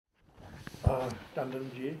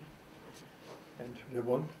Tandemji and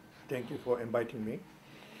Rebon, thank you for inviting me.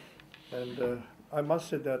 And I must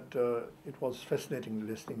say that it was fascinating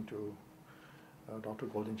listening to Dr.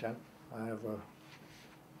 Golden Chan. I have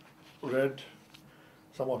read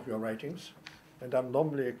some of your writings, and I'm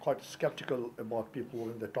normally quite skeptical about people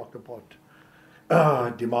when they talk about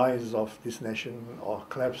demise of this nation or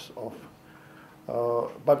collapse of.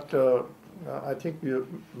 But I think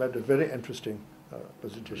you made a very interesting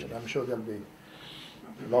presentation. I'm sure there'll be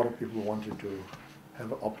a lot of people who wanted to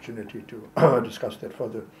have an opportunity to discuss that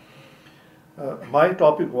further. My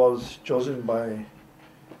topic was chosen by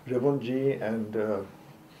Rebonji and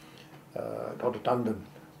Dr. Tandon.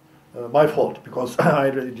 My fault, because I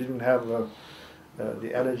really didn't have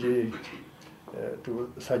the energy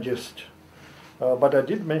to suggest. But I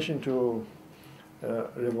did mention to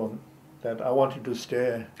Rebon that I wanted to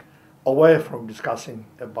stay away from discussing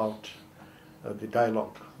about the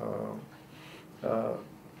dialogue.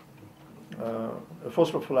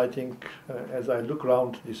 First of all, I think as I look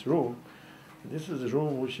around this room, this is a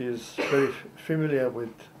room which is very familiar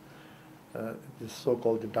with this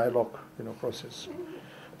so-called the dialogue, process.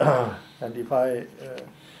 And if I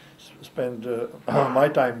spend my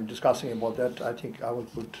time discussing about that, I think I will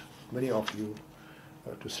put many of you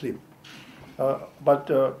to sleep. But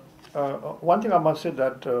one thing I must say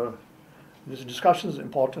that this discussion is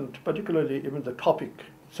important, particularly even the topic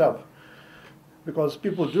itself, because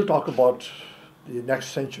people do talk about the next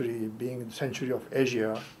century being the century of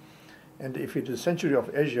Asia, and if it is century of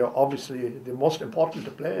Asia, obviously the most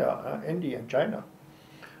important player are India and China.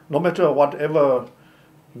 No matter whatever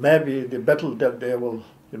may be the battle that they will,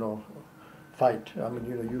 fight. I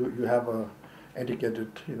mean, you have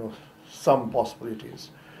indicated, some possibilities,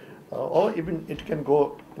 or even it can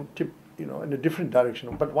go in a different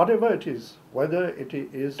direction. But whatever it is, whether it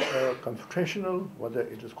is confrontational, whether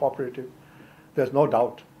it is cooperative, there's no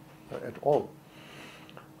doubt at all.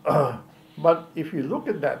 But if you look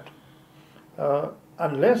at that,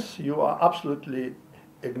 unless you are absolutely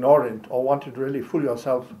ignorant or want to really fool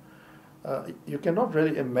yourself, you cannot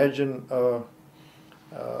really imagine a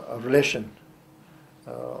relation,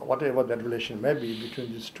 whatever that relation may be,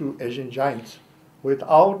 between these two Asian giants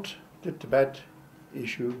without the Tibet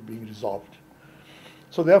issue being resolved.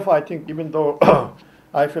 So therefore, I think even though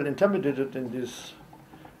I feel intimidated in this,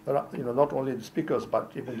 not only the speakers,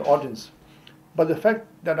 but even the audience, but the fact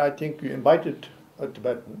that I think you invited a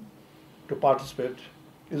Tibetan to participate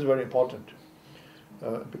is very important,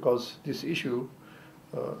 because this issue,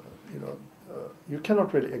 you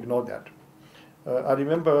cannot really ignore that. I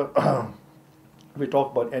remember we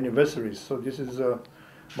talked about anniversaries, so this is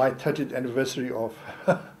my 30th anniversary of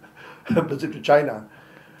visit to China.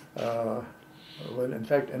 Well, in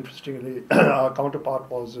fact, interestingly, our counterpart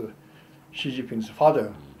was Xi Jinping's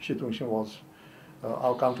father. Xi Jinping was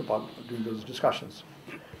our counterpart during those discussions.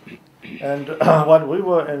 And when we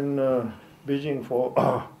were in Beijing for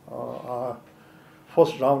our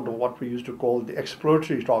first round of what we used to call the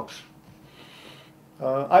exploratory talks,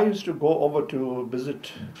 I used to go over to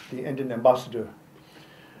visit the Indian ambassador.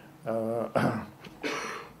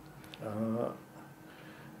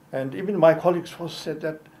 And even my colleagues first said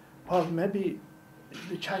that, well, maybe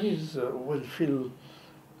the Chinese will feel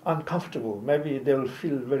uncomfortable. Maybe they will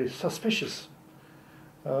feel very suspicious.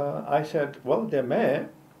 I said, well, they may,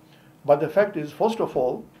 but the fact is, first of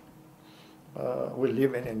all, we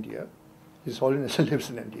live in India. His Holiness lives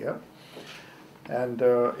in India. And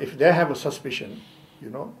if they have a suspicion,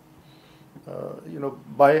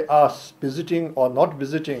 by us visiting or not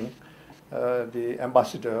visiting the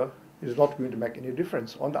ambassador is not going to make any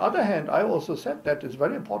difference. On the other hand, I also said that it's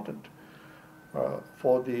very important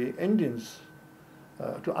for the Indians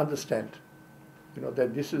to understand,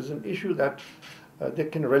 that this is an issue that they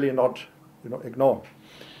can really not, ignore.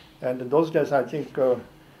 And in those days, I think,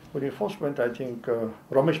 when we first went, I think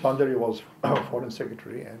Ramesh Bandari was Foreign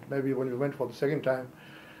Secretary, and maybe when we went for the second time,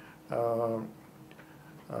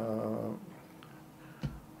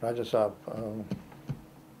 Raja Saab,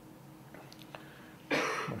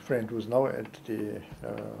 my friend who is now at the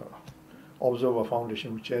Observer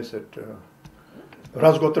Foundation, which is at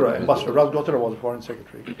Rajgotra, Ambassador Rajgotra was Foreign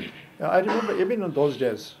Secretary. I remember even in those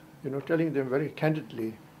days, telling them very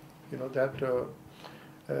candidly, that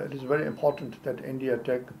it is very important that India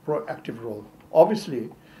take a proactive role. Obviously,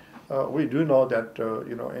 we do know that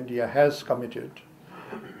India has committed,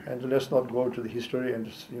 and let's not go to the history and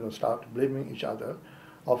start blaming each other,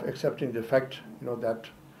 of accepting the fact that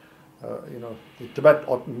the Tibet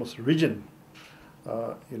Autonomous Region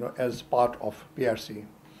as part of PRC,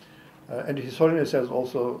 and His Holiness has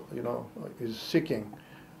also is seeking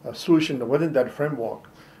a solution within that framework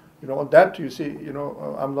On that, you see,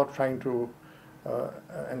 I'm not trying to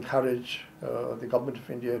encourage the government of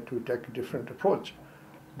India to take a different approach.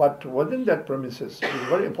 But within that premises, it is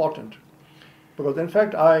very important, because in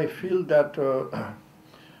fact I feel that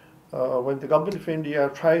when the government of India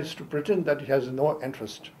tries to pretend that it has no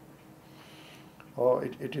interest, or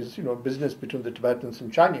it is business between the Tibetans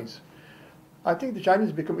and Chinese, I think the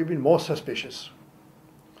Chinese become even more suspicious.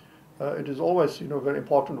 It is always very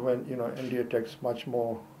important when India takes much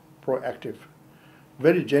more proactive,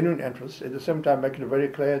 very genuine interest. At the same time, making it very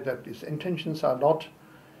clear that its intentions are not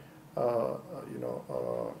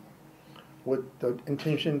with the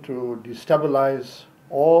intention to destabilize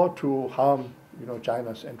or to harm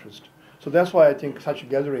China's interest. So that's why I think such a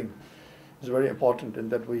gathering is very important, and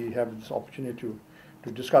that we have this opportunity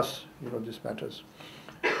to discuss these matters.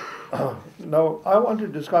 Now I want to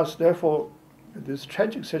discuss therefore this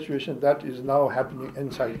tragic situation that is now happening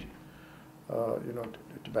inside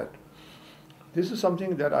Tibet. This is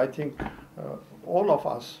something that I think all of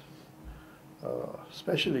us,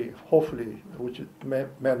 especially, hopefully, which may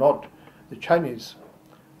not the Chinese,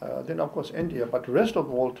 then of course India, but the rest of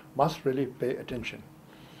the world must really pay attention.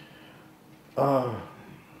 Now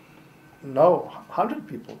 100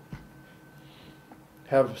 people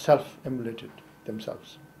have self-immolated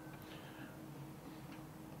themselves.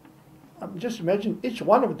 Just imagine each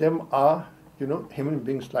one of them are human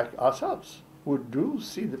beings like ourselves, who do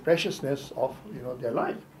see the preciousness of their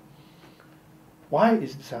life. Why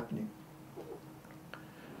is this happening?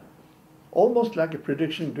 Almost like a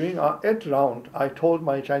prediction, during our 8th round, I told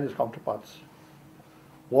my Chinese counterparts,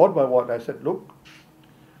 word by word, I said, look,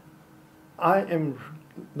 I am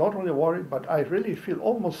not only worried, but I really feel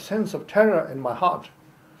almost sense of terror in my heart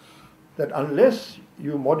that unless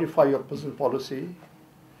you modify your present policy,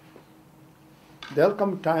 there'll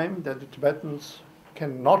come a time that the Tibetans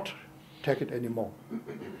cannot take it anymore.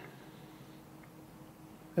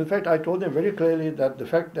 In fact, I told them very clearly that the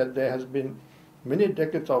fact that there has been many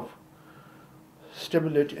decades of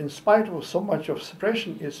stability in spite of so much of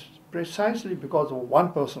suppression is precisely because of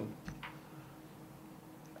one person.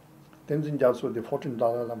 Tenzin Gyatso, the 14th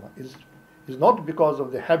Dalai Lama, is not because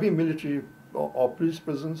of the heavy military or police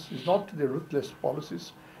presence, is not the ruthless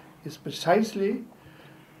policies, it's precisely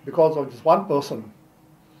because of this one person.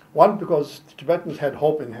 One, because the Tibetans had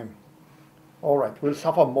hope in him. All right, we'll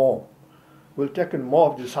suffer more. We'll take in more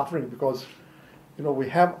of the suffering because, we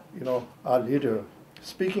have, our leader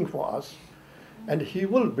speaking for us, and he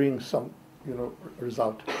will bring some,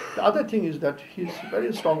 result. The other thing is that his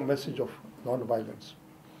very strong message of non-violence.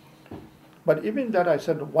 But even that, I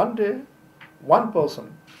said, one day, one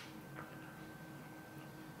person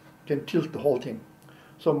can tilt the whole thing.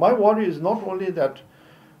 So my worry is not only that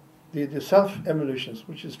the self-emulations,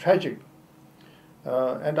 which is tragic,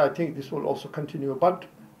 and I think this will also continue, but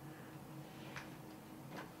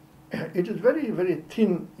it is very, very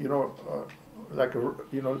thin, like a,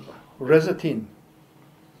 razor thin.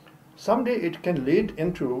 Someday it can lead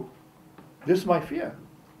into, this is my fear,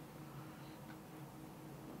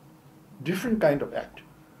 different kind of act.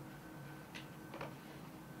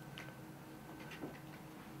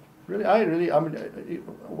 I mean,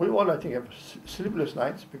 we all, I think, have sleepless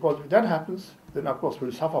nights, because if that happens, then of course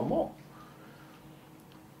we'll suffer more.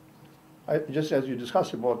 Just as you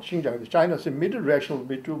discussed about Xinjiang, China's immediate reaction will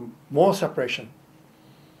be to more suppression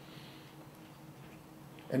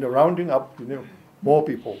and the rounding up, more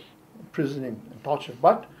people, imprisoning and torture.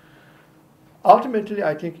 But ultimately,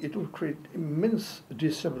 I think it will create immense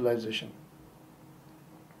destabilization.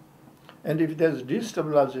 And if there's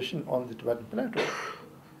destabilization on the Tibetan plateau,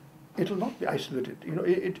 it will not be isolated.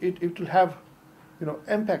 It will have,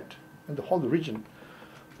 impact in the whole region.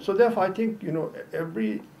 So therefore, I think,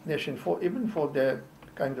 every nation, even for their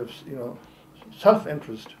kind of,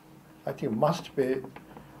 self-interest, I think must pay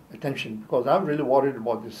attention, because I'm really worried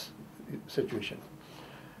about this situation.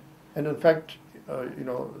 And in fact,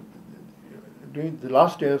 during the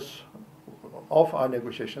last days of our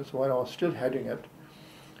negotiations, when I was still heading it,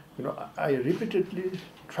 I repeatedly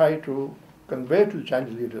tried to convey to the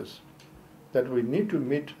Chinese leaders that we need to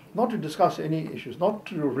meet, not to discuss any issues, not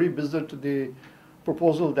to revisit the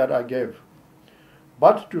proposal that I gave,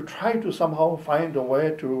 but to try to somehow find a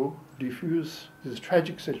way to diffuse this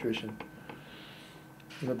tragic situation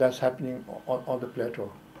that's happening on the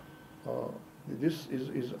plateau. This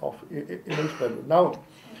is of immense value. Now,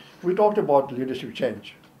 we talked about leadership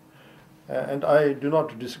change, and I do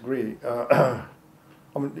not disagree. I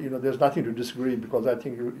mean, there's nothing to disagree, because I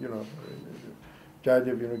think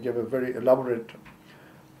Jayadev, gave a very elaborate.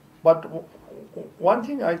 But one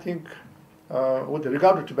thing I think, with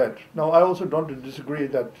regard to Tibet, now I also don't disagree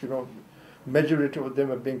that majority of them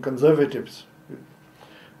have been conservatives,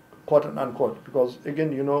 quote and unquote, because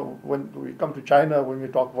again, you know, when we come to China, when we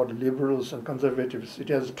talk about liberals and conservatives, it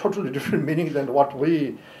has a totally different meaning than what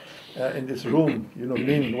we in this room, you know,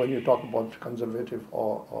 mean when you talk about conservative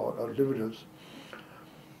or liberals.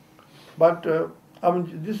 But I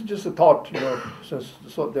mean, this is just a thought, you know, since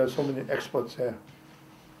there are so many experts here.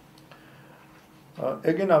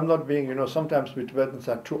 Again, I'm not being, you know, sometimes we Tibetans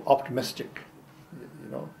are too optimistic,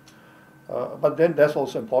 you know. But then that's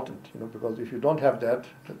also important, you know, because if you don't have that,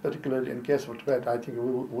 particularly in case of Tibet, I think we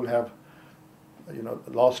will have, you know,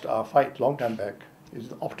 lost our fight long time back, is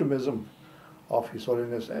the optimism of His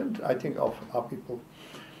Holiness and I think of our people.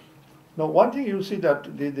 Now, one thing you see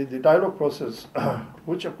that the dialogue process,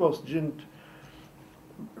 which of course didn't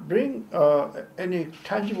bring any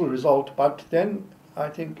tangible result, but then I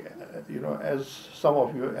think, you know, as some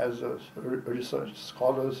of you as research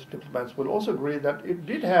scholars, diplomats will also agree that it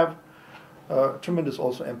did have tremendous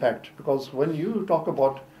also impact, because when you talk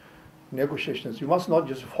about negotiations, you must not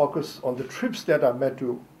just focus on the trips that are made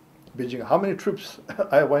to Beijing, how many trips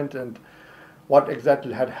I went and what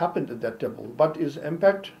exactly had happened at that temple, but its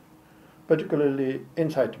impact, particularly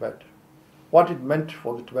inside Tibet, what it meant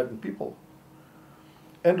for the Tibetan people.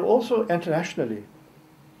 And also internationally,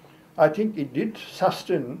 I think it did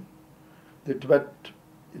sustain the Tibet,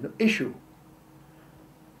 you know, issue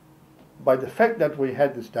by the fact that we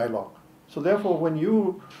had this dialogue. So therefore, when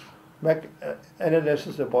you make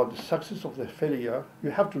analysis about the success of the failure,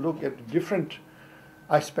 you have to look at different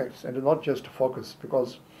aspects and not just focus,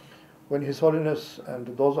 because when His Holiness and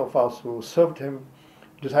those of us who served him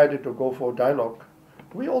decided to go for dialogue,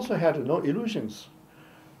 we also had no illusions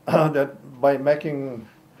that by making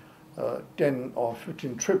 10 or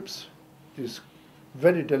 15 trips, this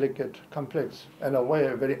very delicate, complex, and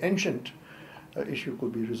a very ancient issue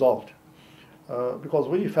could be resolved. Because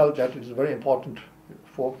we felt that it is very important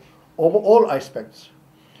for over all aspects.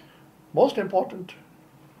 Most important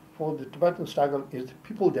for the Tibetan struggle is the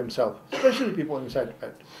people themselves, especially people inside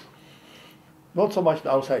Tibet. Not so much the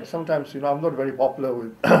outside. Sometimes, you know, I'm not very popular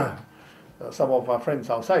with some of our friends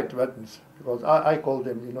outside Tibetans, because I call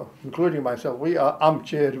them, you know, including myself, we are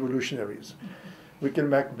armchair revolutionaries. We can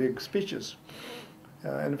make big speeches.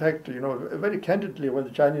 In fact, you know, very candidly, when the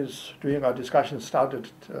Chinese during our discussions started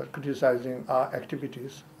criticizing our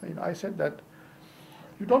activities, you know, I said that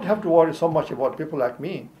you don't have to worry so much about people like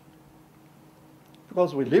me,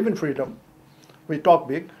 because we live in freedom, we talk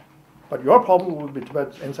big, but your problem will be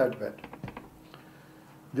Tibet, inside Tibet.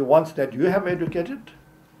 The ones that you have educated,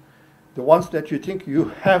 the ones that you think you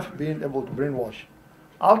have been able to brainwash.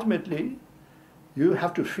 Ultimately, you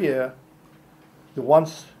have to fear the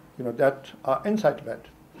ones, you know, that are inside Tibet.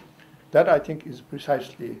 That, I think, is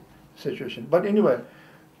precisely the situation. But anyway,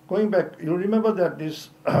 going back, you remember that this,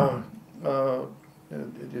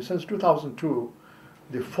 since 2002,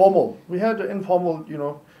 the formal, we had informal, you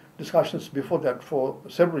know, discussions before that for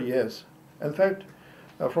several years. In fact,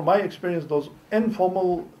 from my experience, those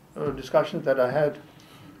informal discussions that I had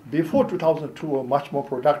before 2002 were much more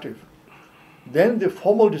productive than the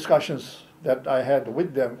formal discussions that I had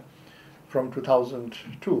with them from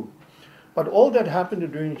 2002. But all that happened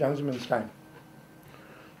during Jiang Zemin's time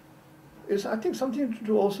is, I think, something to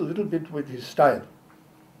do also a little bit with his style.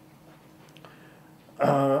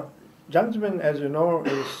 Jiang Zemin, as you know,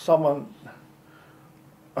 is someone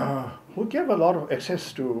who gave a lot of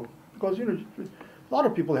access to, because, you know, a lot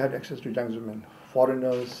of people had access to Jiang Zemin,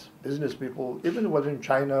 foreigners, business people, even within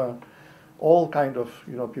China, all kind of,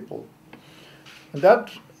 you know, people. And that,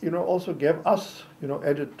 you know, also gave us, you know,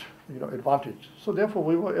 added, you know, advantage. So therefore,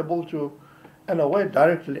 we were able to, in a way,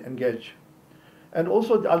 directly engage. And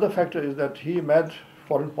also the other factor is that he made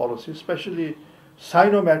foreign policy, especially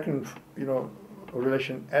Sino-American, you know,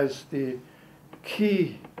 relation as the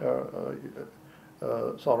key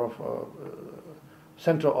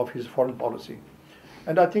center of his foreign policy.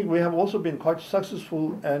 And I think we have also been quite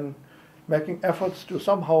successful in making efforts to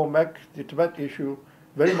somehow make the Tibet issue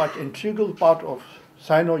very much integral part of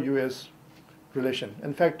Sino-US relation.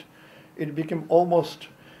 In fact, it became almost,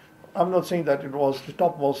 I'm not saying that it was the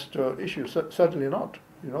topmost issue, certainly not,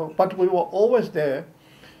 you know, but we were always there,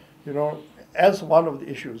 you know, as one of the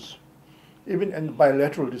issues, even in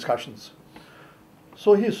bilateral discussions.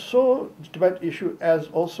 So he saw the Tibet issue as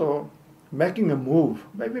also making a move,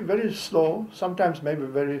 maybe very slow, sometimes maybe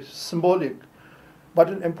very symbolic, but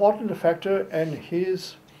an important factor in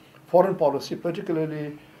his foreign policy,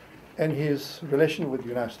 particularly in his relation with the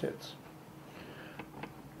United States.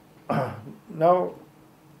 Now,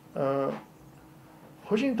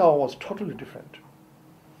 Jintao was totally different.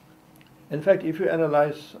 In fact, if you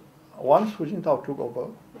analyze, once Jintao took over,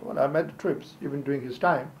 Well, I made trips even during his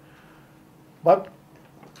time, but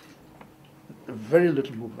very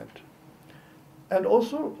little movement. And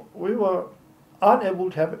also, we were unable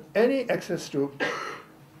to have any access to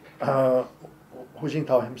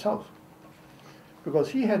Jintao himself, because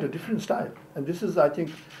he had a different style. And this is, I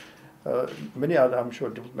think, many other, I'm sure,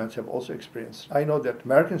 diplomats have also experienced. I know that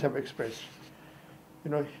Americans have expressed.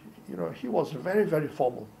 He was very, very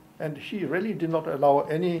formal, and he really did not allow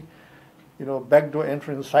any, backdoor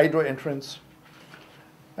entrance, side door entrance,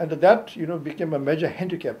 and that, became a major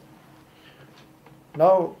handicap.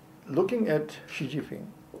 Now, looking at Xi Jinping,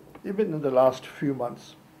 even in the last few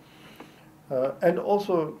months, and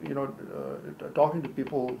also, talking to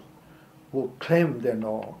people who claim they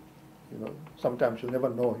know, sometimes you never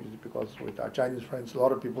know, because with our Chinese friends, a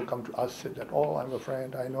lot of people come to us say that, oh, I'm a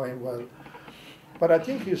friend, I know him well. But I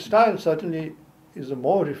think his style certainly is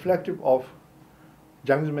more reflective of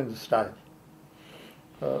Jiang Zemin's style.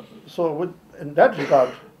 So in that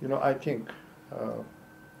regard, I think,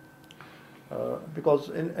 because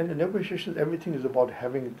in negotiations, everything is about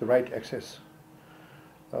having the right access.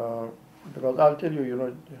 Because I'll tell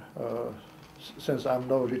you, since I'm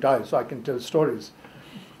now retired, so I can tell stories.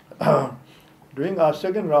 During our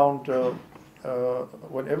second round,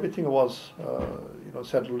 when everything was,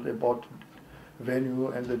 settled about venue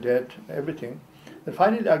and the debt, everything, and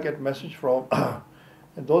finally I get a message from,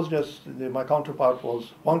 in those days, my counterpart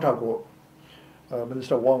was Wang Tako,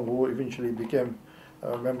 Minister Wang, who eventually became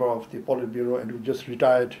a member of the Politburo and who just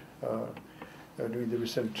retired during the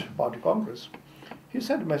recent party congress. He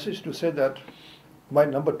sent a message to say that my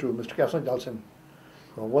number two, Mr. Kassan Jalsen,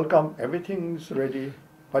 welcome, everything's ready,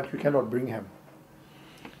 but you cannot bring him.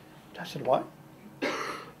 I said, why?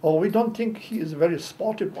 Oh, we don't think he is very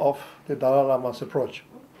supportive of the Dalai Lama's approach.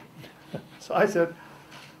 So I said,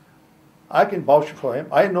 I can vouch for him.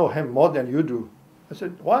 I know him more than you do. I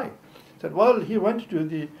said, why? He said, well, he went to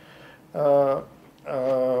the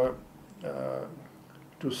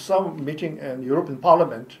to some meeting in European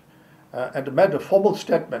Parliament and made a formal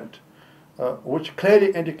statement which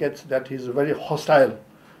clearly indicates that he's very hostile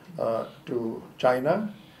to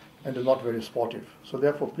China and not very supportive. So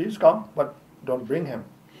therefore, please come, but don't bring him.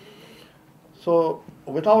 So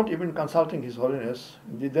without even consulting His Holiness,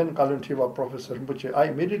 the then Kaluntiwa Professor Rinpoche, I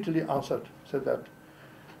immediately answered, said that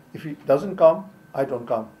if he doesn't come, I don't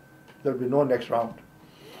come. There will be no next round.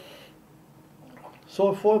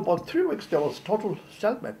 So for about 3 weeks, there was total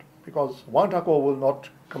stalemate because Wang Tako will not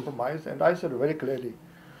compromise, and I said very clearly.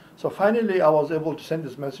 So finally, I was able to send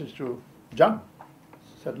this message to Jiang.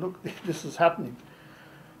 Said, look, this is happening.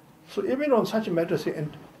 So even on such a matter, he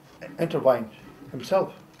intervened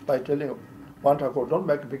himself by telling Wang Tako, don't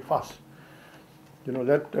make a big fuss.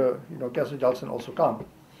 Let Kassan Jalsen also come.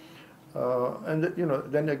 And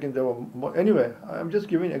then again there were more. Anyway, I'm just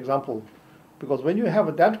giving an example, because when you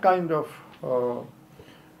have that kind of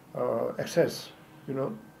access,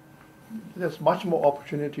 there's much more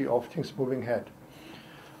opportunity of things moving ahead.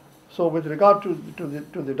 So with regard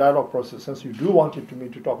to the dialogue process, since you do wanted me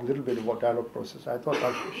to talk a little bit about dialogue process, I thought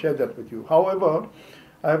I'd share that with you. However,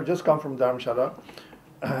 I have just come from Dharamshala,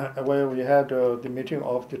 where we had the meeting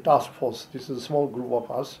of the task force. This is a small group of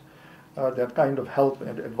us that kind of help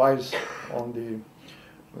and advise on the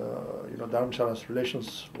Dharamshala's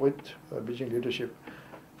relations with Beijing leadership.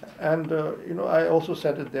 And I also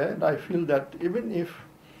said it there, and I feel that even if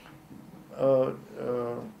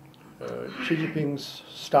Xi Jinping's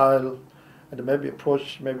style and maybe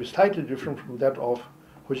approach may be slightly different from that of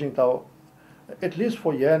Hu Jintao, at least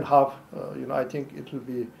for a year and a half, I think it will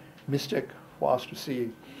be a mistake for us to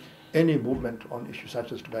see any movement on issues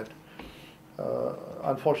such as Tibet.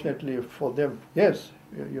 Unfortunately for them, yes,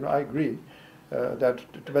 I agree that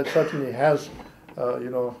Tibet certainly has,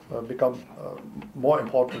 become more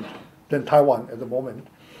important than Taiwan at the moment.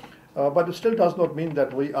 But it still does not mean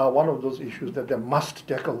that we are one of those issues that they must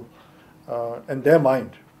tackle in their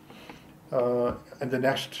mind in the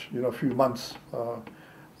next few months,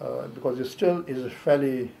 because it still is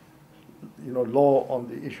fairly low on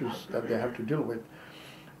the issues that they have to deal with.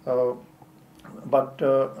 But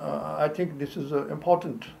I think this is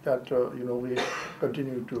important that we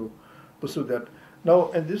continue to pursue that.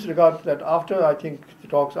 Now, in this regard, that after I think the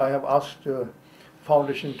talks, I have asked the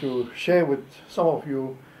Foundation to share with some of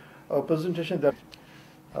you a presentation that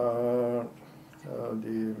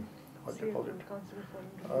the what they call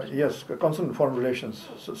it? Yes, Council on Foreign Relations,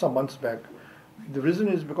 some months back. The reason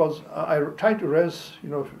is because I tried to raise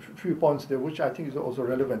a few points there, which I think is also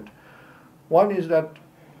relevant. One is that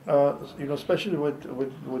especially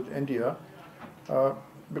with India,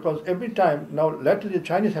 because every time now lately the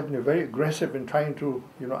Chinese have been very aggressive in trying to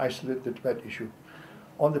isolate the Tibet issue.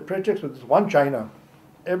 on the pretext of this one China,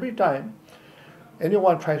 every time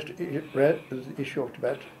anyone tries to raise the issue of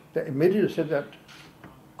Tibet, they immediately say that,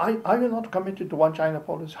 are you not committed to one China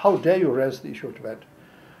policy? How dare you raise the issue of Tibet?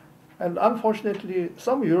 And unfortunately,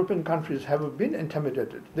 some European countries have been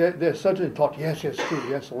intimidated. They certainly thought, yes, true,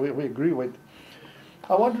 yes, we agree with.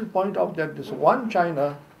 I want to point out that this one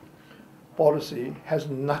China policy has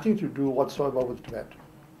nothing to do whatsoever with Tibet.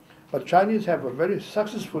 But Chinese have very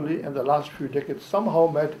successfully, in the last few decades, somehow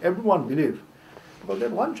made everyone believe. Because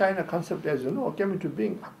that one China concept, as you know, came into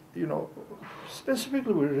being,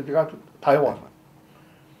 specifically with regard to Taiwan.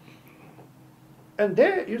 And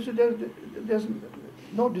there, you see, there's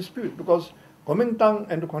no dispute, because Kuomintang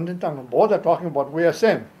and Kuomintang both are talking about we are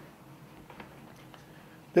same.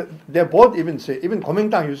 They both even say, even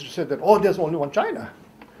Kuomintang used to say that, oh, there's only one China.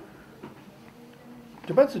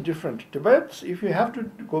 Tibet's different. Tibet, if you have to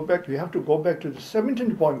go back, you have to go back to the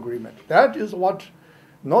 17-point agreement. That is what,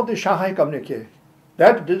 not the Shanghai Communique.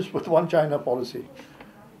 That deals with one China policy.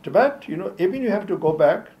 Tibet, even you have to go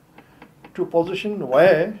back to a position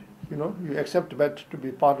where, you accept Tibet to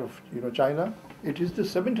be part of, China. It is the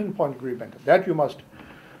 17-point agreement. That you must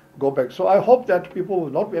go back. So I hope that people will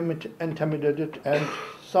not be intimidated and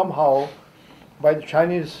somehow by the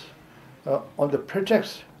Chinese on the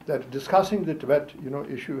pretext that discussing the Tibet,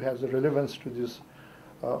 issue has a relevance to this,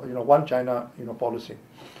 one China, policy.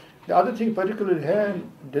 The other thing, particularly here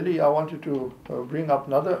in Delhi, I wanted to bring up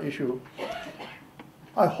another issue.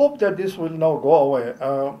 I hope that this will now go away,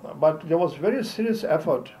 but there was very serious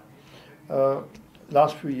effort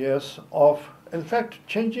last few years of, in fact,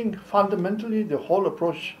 changing fundamentally the whole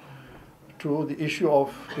approach to the issue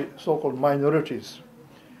of the so-called minorities.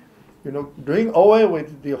 Doing away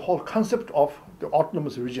with the whole concept of the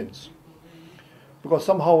autonomous regions. Because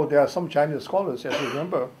somehow there are some Chinese scholars, as you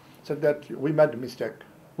remember, said that we made a mistake.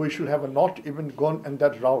 We should have not even gone in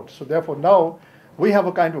that route. So therefore now we have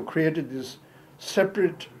a kind of created these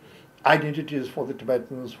separate identities for the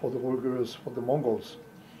Tibetans, for the Uyghurs, for the Mongols,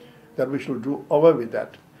 that we should do away with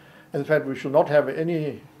that. In fact, we should not have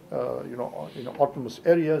any autonomous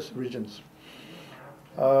areas, regions.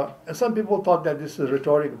 And some people thought that this is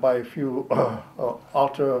rhetoric by a few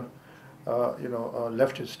outer,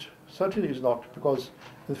 leftists. Certainly is not, because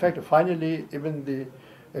in fact, finally, even the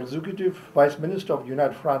executive vice minister of the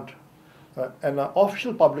United Front, an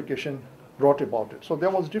official publication wrote about it. So there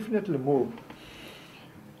was definitely a move.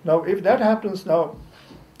 Now, if that happens now,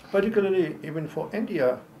 particularly even for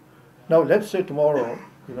India, now let's say tomorrow,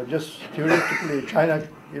 just theoretically, China,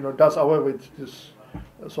 does away with this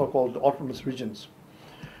so-called autonomous regions.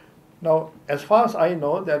 Now, as far as I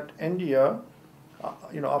know, that India,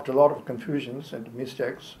 after a lot of confusions and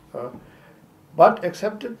mistakes, but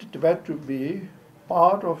accepted Tibet to be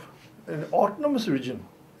part of an autonomous region.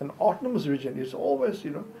 An autonomous region is always,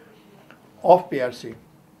 of PRC.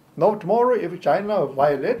 Now, tomorrow, if China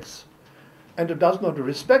violates and does not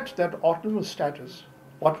respect that autonomous status,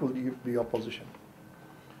 what will be your position?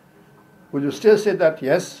 Will you still say that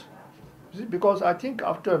yes? Because I think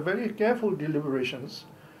after very careful deliberations,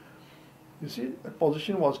 you see, a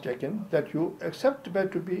position was taken that you accept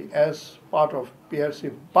Tibet to be as part of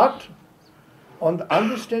PRC, but on the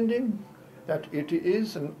understanding that it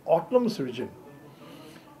is an autonomous region.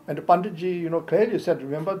 And Panditji, clearly said,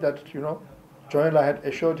 remember that, Zhou had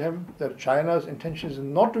assured him that China's intention is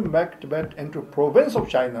not to make Tibet into a province of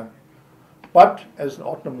China, but as an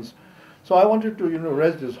autonomous. So I wanted to,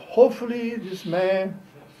 raise this. Hopefully this may,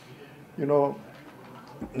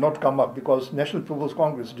 not come up, because National People's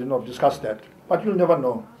Congress did not discuss that. But you'll never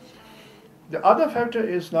know. The other factor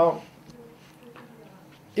is now,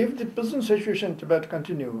 if the present situation in Tibet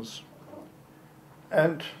continues,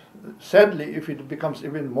 and sadly, if it becomes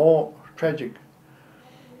even more tragic,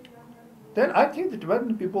 then I think the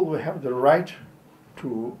Tibetan people will have the right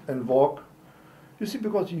to invoke. You see,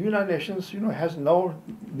 because the United Nations, has no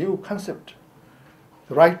new concept,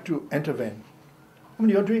 the right to intervene. I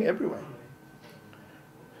mean, you're doing everywhere.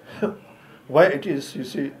 Where it is, you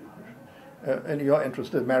see, in your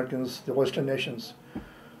interest, the Americans, the Western nations,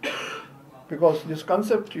 because this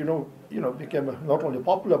concept, became not only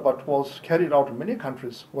popular but was carried out in many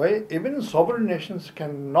countries, where even sovereign nations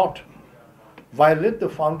cannot violate the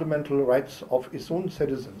fundamental rights of its own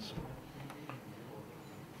citizens.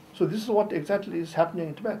 So this is what exactly is happening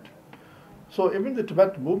in Tibet. So even the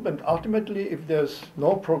Tibet movement, ultimately, if there's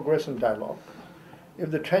no progress in dialogue,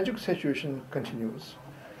 if the tragic situation continues,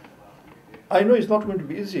 I know it's not going to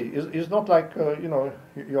be easy. It's not like,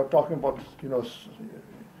 you're talking about,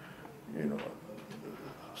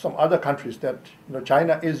 some other countries that,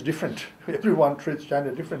 China is different. Everyone treats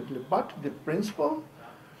China differently. But the principle,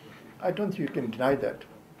 I don't think you can deny that.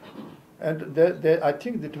 And I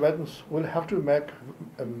think the Tibetans will have to make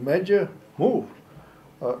a major move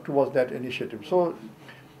towards that initiative. So,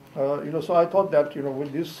 so I thought that,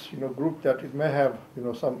 with this, group, that it may have,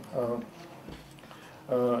 some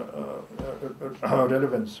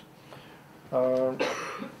relevance. And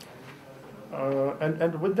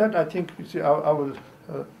with that, I think, you see, I will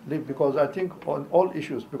leave, because I think on all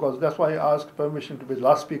issues, because that's why I asked permission to be the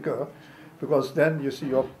last speaker, because then you see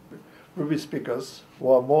your previous speakers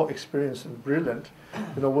who are more experienced and brilliant,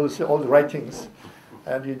 will say all the right things,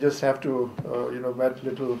 and you just have to, make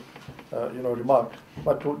little, remark.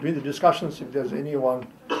 But during the discussions, if there's anyone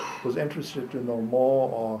who's interested to know more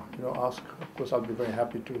or, ask, of course, I'll be very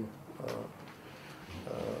happy to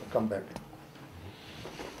come back.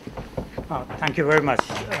 Thank you very much,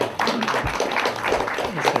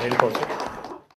 Mr. Rinpoche.